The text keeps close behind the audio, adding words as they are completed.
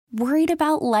Worried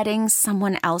about letting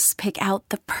someone else pick out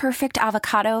the perfect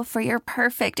avocado for your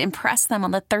perfect impress them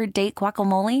on the third date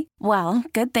guacamole? Well,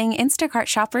 good thing Instacart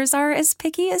shoppers are as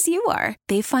picky as you are.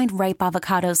 They find ripe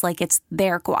avocados like it's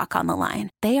their guac on the line.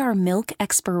 They are milk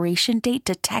expiration date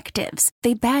detectives.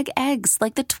 They bag eggs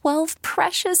like the 12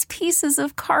 precious pieces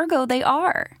of cargo they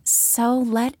are. So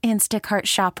let Instacart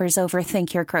shoppers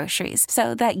overthink your groceries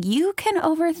so that you can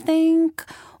overthink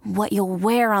what you'll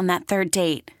wear on that third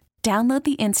date. Download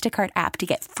the Instacart app to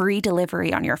get free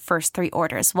delivery on your first 3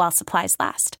 orders while supplies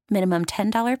last. Minimum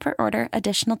 $10 per order.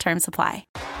 Additional terms apply.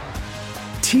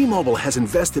 T-Mobile has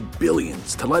invested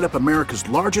billions to light up America's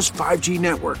largest 5G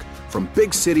network, from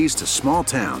big cities to small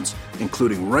towns,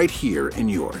 including right here in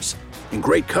yours. And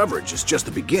great coverage is just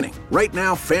the beginning. Right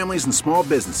now, families and small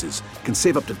businesses can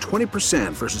save up to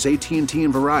 20% versus AT&T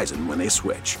and Verizon when they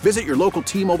switch. Visit your local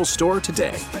T-Mobile store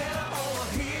today.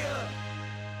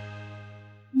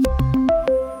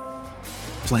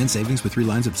 Plan savings with 3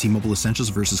 lines of T-Mobile Essentials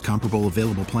versus comparable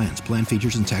available plans. Plan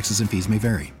features and taxes and fees may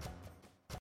vary.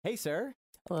 Hey, sir.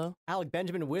 Hello. Alec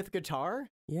Benjamin with guitar?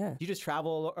 Yeah. You just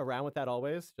travel around with that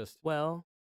always? Just Well,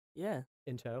 yeah.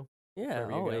 in tow? Yeah, Wherever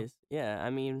you go? always. Yeah, I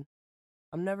mean,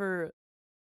 I'm never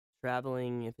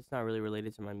traveling if it's not really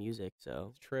related to my music,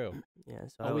 so It's true. yeah.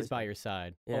 So I Always by your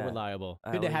side. Yeah. Reliable.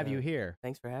 I Good to always have you am. here.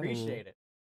 Thanks for having me. Appreciate it.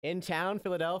 In town,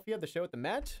 Philadelphia, the show at the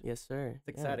Met. Yes, sir. It's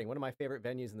exciting. One of my favorite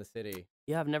venues in the city.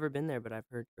 Yeah, I've never been there, but I've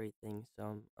heard great things,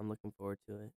 so I'm looking forward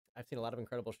to it. I've seen a lot of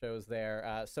incredible shows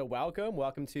there. So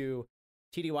welcome to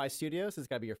TDY Studios. This has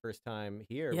got to be your first time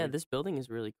here. Yeah, this building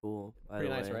is really cool, by Pretty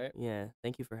the nice, way. right? Yeah,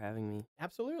 thank you for having me.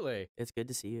 Absolutely. It's good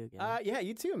to see you again. Yeah,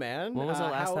 you too, man. When was the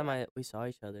last how- time we saw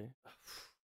each other?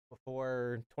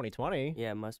 Before 2020.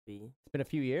 Yeah, it must be. It's been a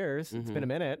few years. It's been a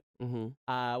minute. Mm-hmm.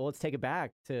 Well, let's take it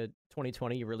back to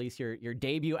 2020. You released your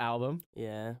debut album,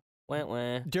 Yeah.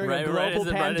 Wah. During a global right as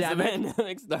the pandemic.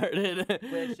 pandemic started.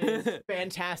 which is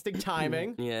fantastic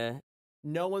timing. Yeah.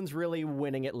 No one's really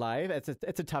winning at life.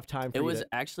 It's a tough time for It you. was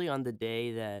actually on the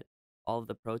day that all of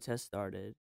the protests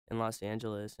started in Los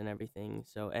Angeles and everything.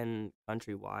 So, and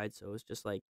countrywide. So it was just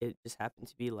like, it just happened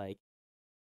to be like,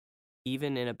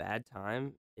 even in a bad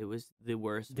time, it was the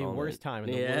worst the moment. worst time.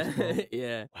 And the Yeah. worst moment.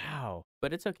 Yeah. Wow.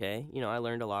 But it's okay. You know, I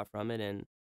learned a lot from it,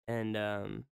 and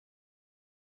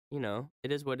you know,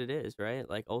 it is what it is, right?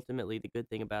 Like, ultimately, the good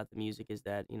thing about the music is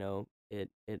that, you know, it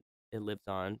lives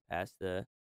on past the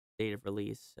date of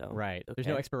release. So Right. it's There's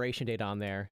no okay. expiration date on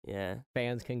there. Yeah.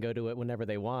 Fans can go to it whenever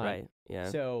they want. Right. Yeah.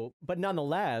 So, but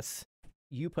nonetheless,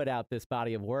 you put out this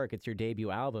body of work. It's your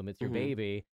debut album. It's your Mhm.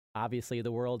 baby. Obviously,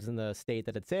 the world's in the state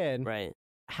that it's in. Right.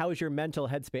 How's your mental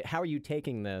headspace? How are you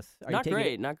taking this? Are Not you taking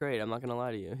great. Not great. I'm not gonna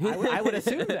lie to you. I would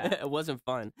assume that. It wasn't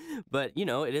fun, but you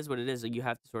know, it is what it is. You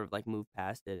have to sort of like move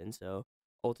past it, and so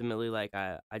ultimately, like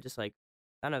I just like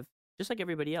kind of just like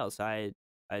everybody else, I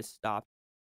stopped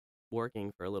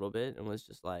working for a little bit and was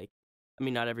just like, I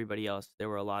mean, not everybody else. There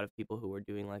were a lot of people who were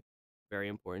doing like very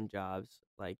important jobs,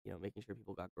 like, you know, making sure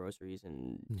people got groceries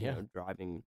and you Yeah. know,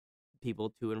 driving people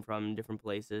to and from different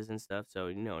places and stuff. So,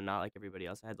 you know, not like everybody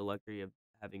else. I had the luxury of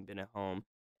having been at home,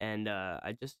 and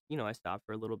I just, you know, I stopped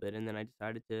for a little bit, and then I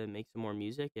decided to make some more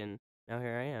music, and now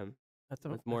here I am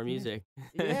with more music.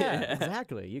 Yeah,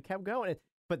 exactly. You kept going.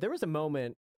 But there was a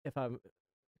moment,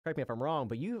 correct me if I'm wrong,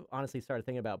 but you honestly started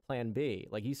thinking about plan B.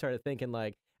 Like, you started thinking,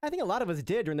 like, I think a lot of us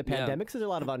did during the Yeah. pandemic, because there's a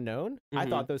lot of unknown. I Mhm.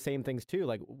 thought those same things too.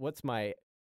 Like, what's my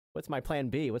plan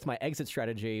B? What's my exit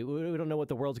strategy? We don't know what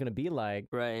the world's going to be like.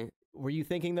 Right. Were you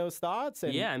thinking those thoughts?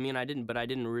 And Yeah, I mean, I didn't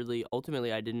really,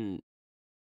 ultimately, I didn't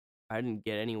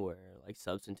get anywhere like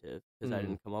substantive because I Mm.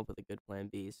 didn't come up with a good plan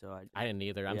B. So I didn't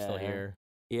either. I'm still Yeah. here.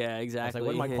 Yeah, exactly.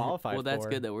 what am I qualified Well, that's for?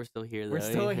 good that we're still here, though. We're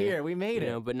still here. We made You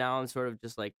it. know, but now I'm sort of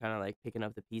just like kind of like picking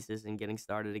up the pieces and getting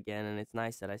started again. And it's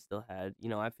nice that I still had, you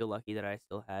know, I feel lucky that I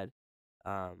still had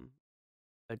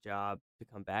a job to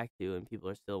come back to, and people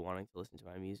are still wanting to listen to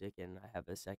my music, and I have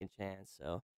a second chance.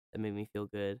 So that made me feel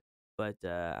good. But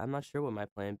I'm not sure what my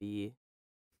plan B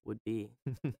would be.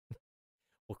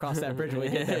 We'll cross that bridge when we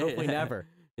get there. Hopefully never.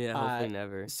 Yeah, hopefully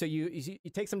never. So you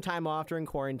take some time off during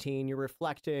quarantine. You're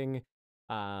reflecting.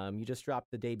 You just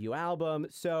dropped the debut album.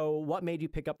 So what made you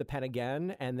pick up the pen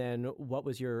again? And then what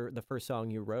was the first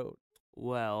song you wrote?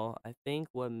 Well, I think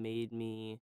what made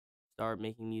me start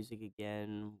making music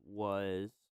again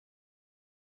was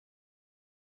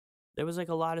there was like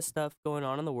a lot of stuff going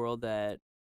on in the world that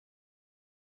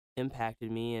impacted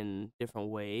me in different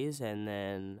ways, and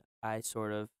then I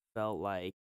sort of felt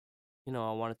like, you know,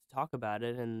 I wanted to talk about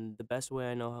it, and the best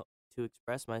way I know to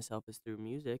express myself is through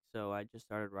music. So I just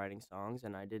started writing songs,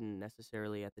 and I didn't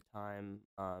necessarily at the time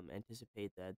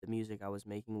anticipate that the music I was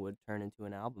making would turn into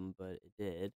an album, but it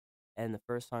did. and the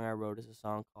first song I wrote is a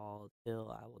song called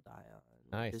 "Hill I Will Die On,"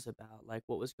 which Nice. is about like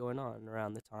what was going on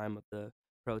around the time of the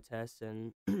protests,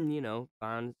 and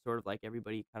found sort of like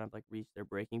everybody kind of like reached their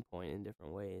breaking point in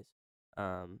different ways.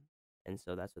 Um, and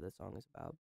so that's what that song is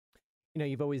about.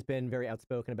 You've always been very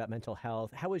outspoken about mental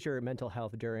health. How was your mental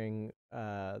health during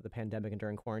the pandemic and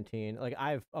during quarantine? Like,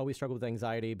 I've always struggled with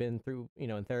anxiety, been through,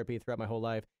 in therapy throughout my whole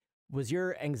life. Was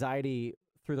your anxiety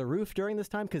through the roof during this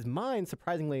time? Because mine,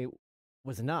 surprisingly,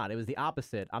 was not. It was the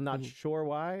opposite. I'm not sure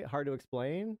why. Hard to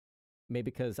explain.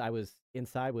 Maybe because I was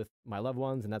inside with my loved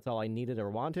ones and that's all I needed or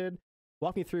wanted.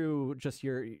 Walk me through just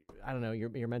your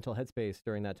mental headspace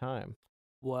during that time.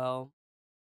 Well,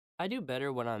 I do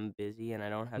better when I'm busy and I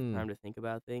don't have time to think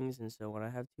about things, and so when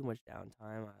I have too much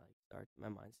downtime, my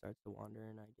mind starts to wander,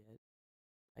 and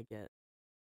I get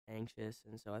anxious,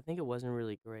 and so I think it wasn't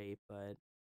really great, but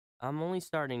I'm only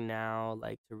starting now,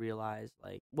 like, to realize,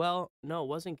 like, well, no, it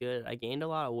wasn't good. I gained a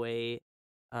lot of weight.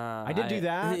 I did do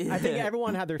that. I think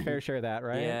everyone had their fair share of that,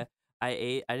 right? Yeah,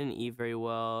 I didn't eat very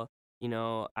well.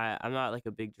 I'm not like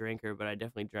a big drinker, but I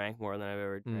definitely drank more than I've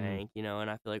ever drank, and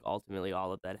I feel like ultimately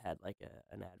all of that had like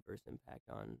an adverse impact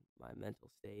on my mental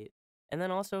state. And then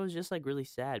also it was just like really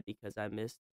sad because I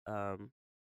missed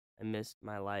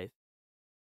my life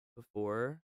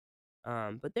before.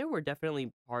 But there were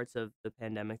definitely parts of the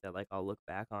pandemic that like I'll look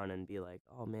back on and be like,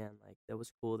 oh man, like that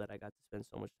was cool that I got to spend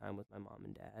so much time with my mom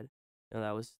and dad.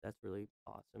 That's really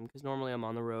awesome because normally I'm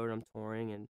on the road, I'm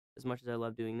touring, and as much as I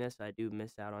love doing this, I do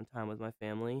miss out on time with my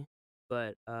family.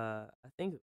 But I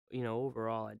think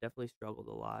overall I definitely struggled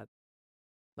a lot.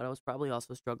 But I was probably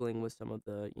also struggling with some of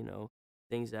the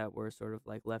things that were sort of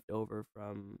like left over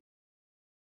from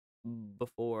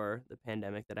before the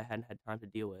pandemic that I hadn't had time to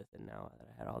deal with, and now that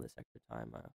I had all this extra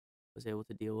time, I was able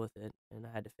to deal with it, and I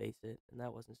had to face it, and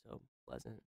that wasn't so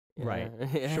pleasant. Right.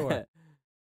 Yeah. Sure.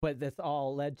 But this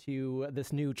all led to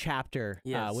this new chapter,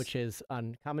 Yes. which is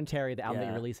on Commentary, the album that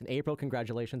you Yeah. released in April.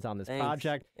 Congratulations on this Thanks.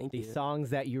 project. Thank These you. songs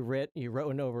that you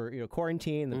wrote over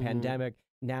quarantine, the pandemic.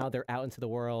 Now they're out into the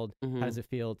world. How does it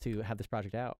feel to have this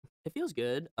project out? It feels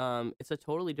good. It's a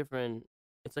totally different.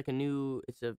 It's like a new.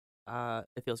 It's a.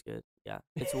 It feels good. Yeah,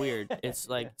 it's weird. It's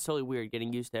like it's totally weird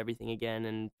getting used to everything again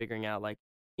and figuring out like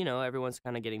everyone's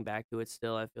kind of getting back to it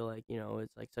still. I feel like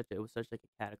it's like it was such like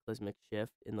a cataclysmic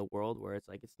shift in the world where it's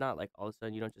like it's not like all of a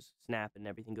sudden you don't just snap and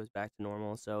everything goes back to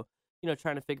normal. So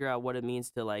trying to figure out what it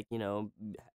means to like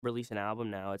release an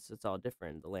album now. It's all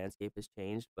different. The landscape has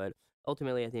changed, but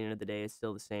ultimately at the end of the day it's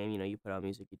still the same. You put out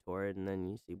music, you tour it, and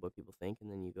then you see what people think, and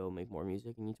then you go make more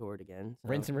music and you tour it again. So,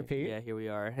 Rinse and repeat. Yeah, here we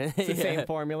are. It's the same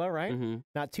formula, right? Mm-hmm.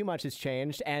 Not too much has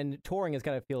changed, and touring has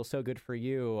got to feel so good for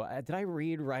you. Did I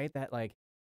read right that like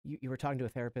you were talking to a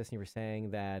therapist and you were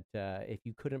saying that if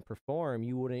you couldn't perform,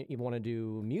 you wouldn't even want to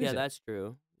do music? Yeah, that's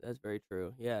true. That's very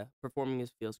true. Yeah, performing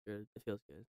feels good. It feels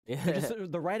good. Yeah. So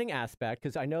just the writing aspect,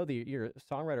 because I know that you're a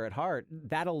songwriter at heart.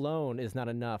 That alone is not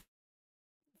enough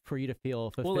for you to feel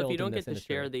fulfilled. Well, if you don't in this get to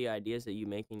industry. share the ideas that you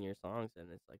make in your songs, then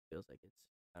it's like feels like it's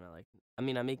kind of like. I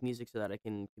mean, I make music so that I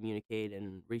can communicate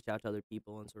and reach out to other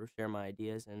people and sort of share my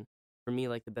ideas. And for me,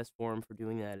 like the best forum for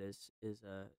doing that is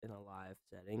in a live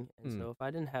setting. And so if I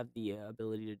didn't have the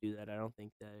ability to do that, I don't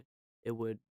think that it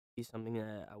would be something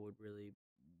that I would really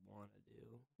want to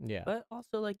do. Yeah. But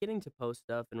also like getting to post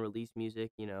stuff and release music,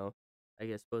 I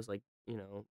guess suppose like,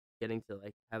 getting to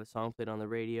like have a song played on the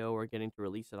radio or getting to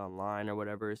release it online or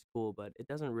whatever is cool, but it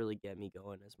doesn't really get me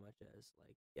going as much as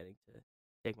like getting to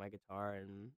take my guitar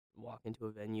and walk into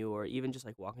a venue or even just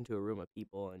like walk into a room of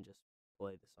people and just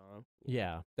play the song.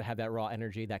 Yeah, to have that raw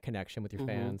energy, that connection with your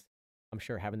fans. I'm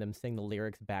sure having them sing the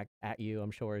lyrics back at you, I'm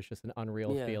sure is just an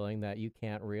unreal feeling that you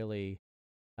can't really,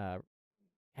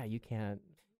 you can't.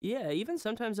 Yeah, even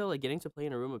sometimes though, like getting to play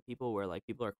in a room of people where like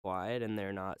people are quiet and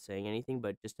they're not saying anything,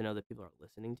 but just to know that people are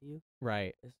listening to you,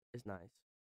 Right. is nice.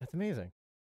 That's amazing.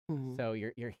 Mm-hmm. So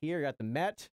you're here, you're at the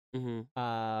Met. Mm-hmm.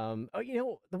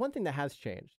 The one thing that has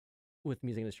changed with the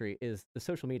music industry is the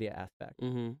social media aspect.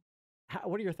 Mm-hmm.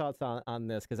 What are your thoughts on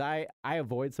this? Because I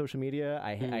avoid social media.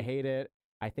 I hate it.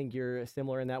 I think you're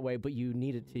similar in that way, but you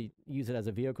needed to use it as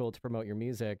a vehicle to promote your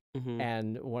music.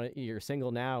 And your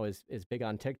single now is big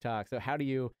on TikTok. So how do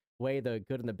you weigh the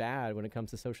good and the bad when it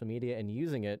comes to social media and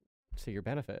using it to your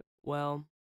benefit? Well,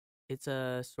 it's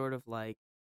a sort of like,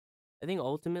 I think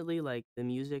ultimately like the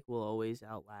music will always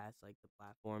outlast like the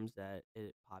platforms that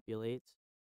it populates.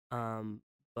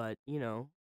 But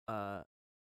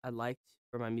I'd like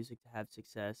for my music to have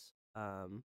success,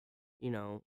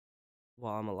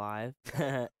 while I'm alive,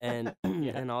 and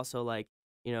and also like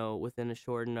within a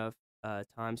short enough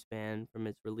time span from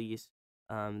its release,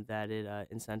 that it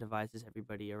incentivizes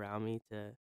everybody around me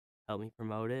to help me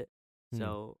promote it.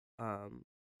 So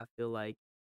I feel like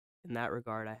in that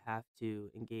regard, I have to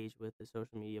engage with the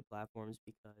social media platforms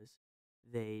because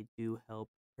they do help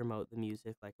promote the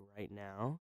music like right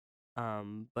now.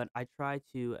 But I try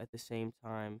to at the same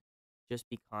time just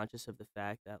be conscious of the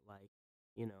fact that like,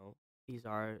 you know, these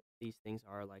things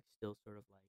are like still sort of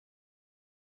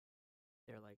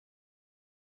like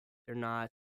they're not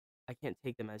I can't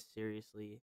take them as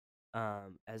seriously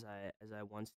as I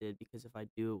once did, because if I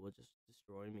do, it will just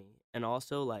destroy me. And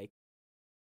also like,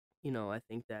 I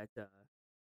think that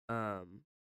um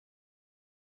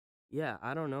yeah,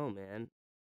 I don't know, man.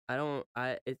 I don't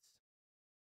I it's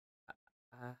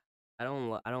I, I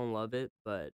don't love it,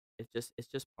 but it's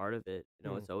just part of it.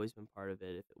 Mm. It's always been part of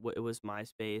it. If it was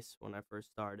MySpace when I first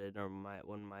started, or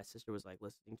when my sister was like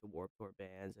listening to Warped Tour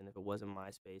bands, and if it wasn't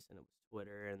MySpace, and it was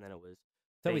Twitter, and then it was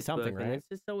It's always something, Facebook, and right? it's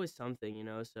just always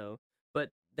something, So, but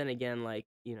then again, like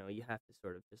you have to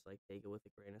sort of just like take it with a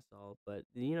grain of salt. But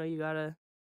you gotta.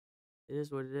 It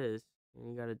is what it is. And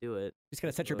you gotta do it. Just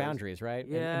gotta I set your suppose. boundaries, right?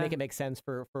 And Yeah. make it make sense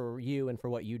for you and for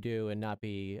what you do, and not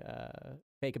be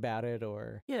fake about it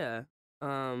or. Yeah.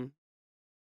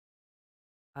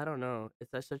 I don't know.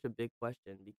 That's such a big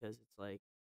question, because it's like,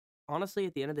 honestly,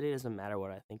 at the end of the day, it doesn't matter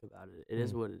what I think about it. It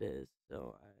is Mm. what it is.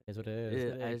 So Is what it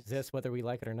is. It I exists whether we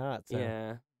like it or not. So.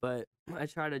 yeah. But I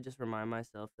try to just remind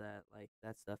myself that like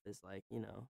that stuff is like,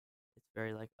 it's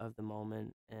very like of the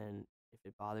moment, and if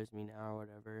it bothers me now or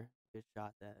whatever, good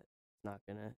shot that it's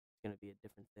gonna be a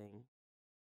different thing.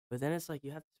 But then it's like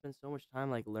you have to spend so much time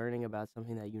like learning about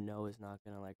something that is not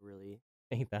gonna like really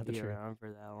Ain't that the be truth? around for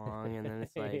that long, and then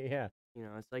it's like yeah.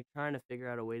 it's like trying to figure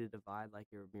out a way to divide like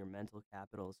your mental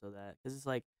capital, so that, because it's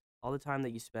like all the time that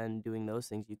you spend doing those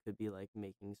things, you could be like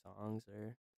making songs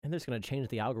or And they're just gonna change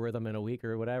the algorithm in a week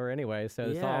or whatever anyway. So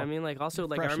it's yeah. all I mean, like also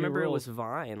like I fresh new remember it was rules.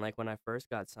 Vine like when I first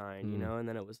got signed, Mm. and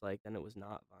then it was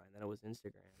not Vine, then it was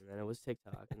Instagram, and then it was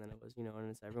TikTok, and then it was and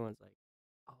it's everyone's like,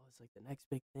 oh, it's like the next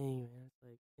big thing, man. It's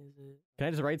like, is it? Can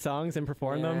I just write songs and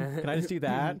perform them? Can I just do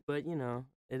that? But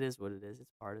it is what it is.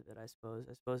 It's part of it, I suppose.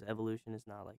 I suppose evolution is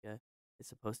not like it's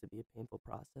supposed to be a painful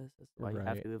process. That's why you have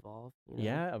Right. to evolve.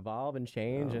 Yeah, evolve and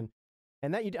change, So-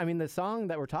 and that I mean, the song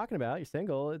that we're talking about, your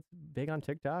single, it's big on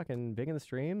TikTok and big in the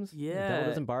streams. The Yeah, Devil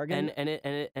Doesn't Bargain. and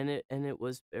it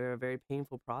was a very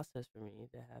painful process for me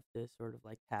to have to sort of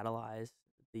like catalyze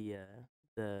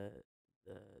the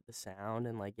the sound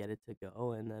and like get it to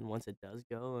go, and then once it does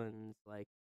go, and it's like,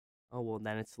 oh well,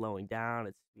 then it's slowing down,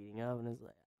 it's speeding up, and it's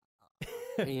like,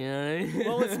 you know what I mean?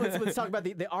 Well, let's talk about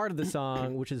the art of the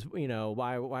song, which is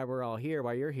why we're all here,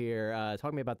 why you're here.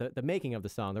 Talk to me about the making of the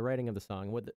song, the writing of the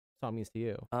song, what the song means to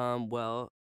you.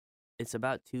 Well, it's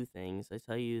about two things. I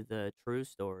tell you the true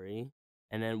story,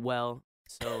 and then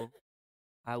so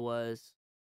I was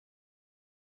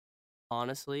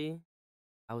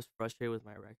frustrated with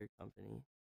my record company,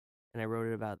 and I wrote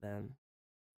it about them.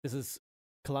 This is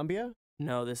Columbia?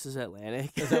 No, this is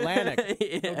Atlantic. It's Atlantic.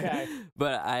 Yeah. Okay.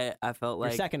 But I felt Your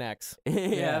like second ex. yeah,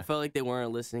 Yeah. I felt like they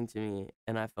weren't listening to me,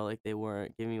 and I felt like they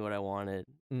weren't giving me what I wanted.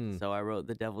 Mm. So I wrote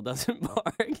 "The Devil Doesn't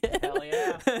Bargain." Hell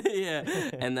yeah. Yeah.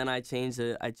 And then I changed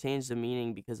the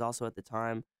meaning, because also at the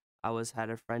time I had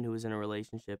a friend who was in a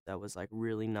relationship that was like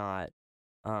really not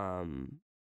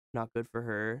good for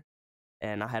her,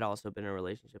 and I had also been in a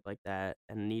relationship like that,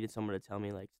 and needed someone to tell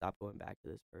me like, stop going back to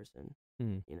this person.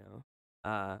 Mm.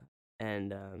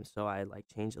 So I like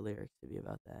changed the lyrics to be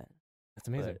about that. That's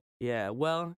amazing. But, yeah,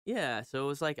 well, yeah. So it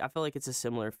was like, I feel like it's a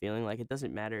similar feeling. Like, it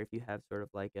doesn't matter if you have sort of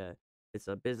like it's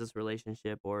a business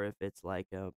relationship, or if it's like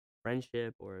a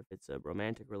friendship, or if it's a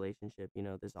romantic relationship.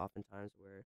 There's often times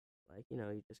where like, you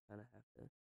just kind of have to,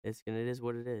 it is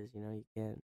what it is. You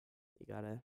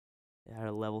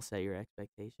gotta level set your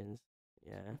expectations.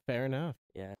 Yeah. Fair enough.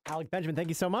 Yeah. Alec Benjamin, thank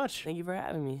you so much. Thank you for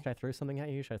having me. Should I throw something at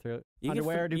you? Should I throw You can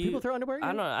underwear? throw- Do people throw underwear at you?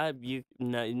 I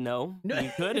don't know. No.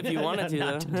 You could if you wanted to,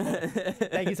 Not though. today.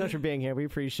 Thank you so much for being here. We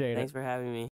appreciate Thanks it. for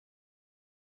having me.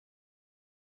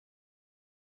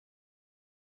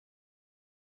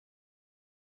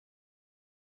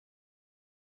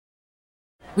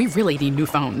 We really need new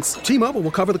phones. T-Mobile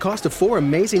will cover the cost of 4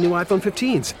 amazing new iPhone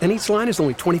 15s, and each line is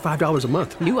only $25 a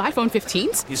month. New iPhone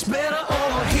 15s? It's better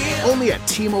over here. Only at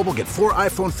T-Mobile, get 4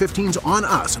 iPhone 15s on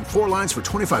us and 4 lines for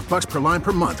 $25 per line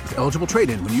per month with eligible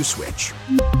trade-in when you switch.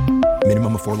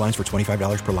 Minimum of 4 lines for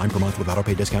 $25 per line per month with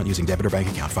autopay discount using debit or bank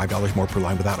account. $5 more per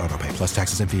line without autopay, plus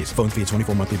taxes and fees. Phone fee at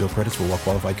 24 monthly bill credits for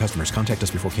well-qualified customers. Contact us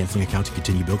before canceling account to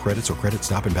continue bill credits or credit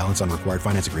stop and balance on required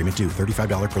finance agreement due.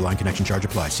 $35 per line connection charge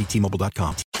applies. See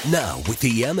T-Mobile.com. Now, with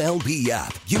the MLB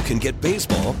app, you can get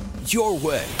baseball your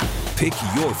way. Pick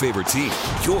your favorite team,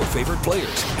 your favorite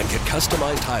players, and get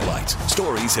customized highlights,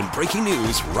 stories, and breaking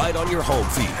news right on your home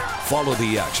feed. Follow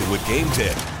the action with Game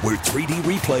 10, where 3D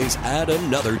replays add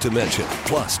another dimension.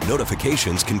 Plus,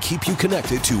 notifications can keep you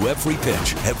connected to every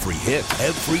pitch, every hit,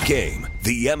 every game.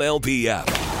 The MLB app.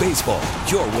 Baseball,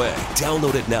 your way.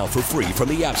 Download it now for free from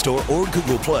the App Store or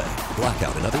Google Play.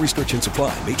 Blackout and other restrictions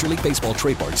apply. Major League Baseball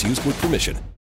trademarks used with permission.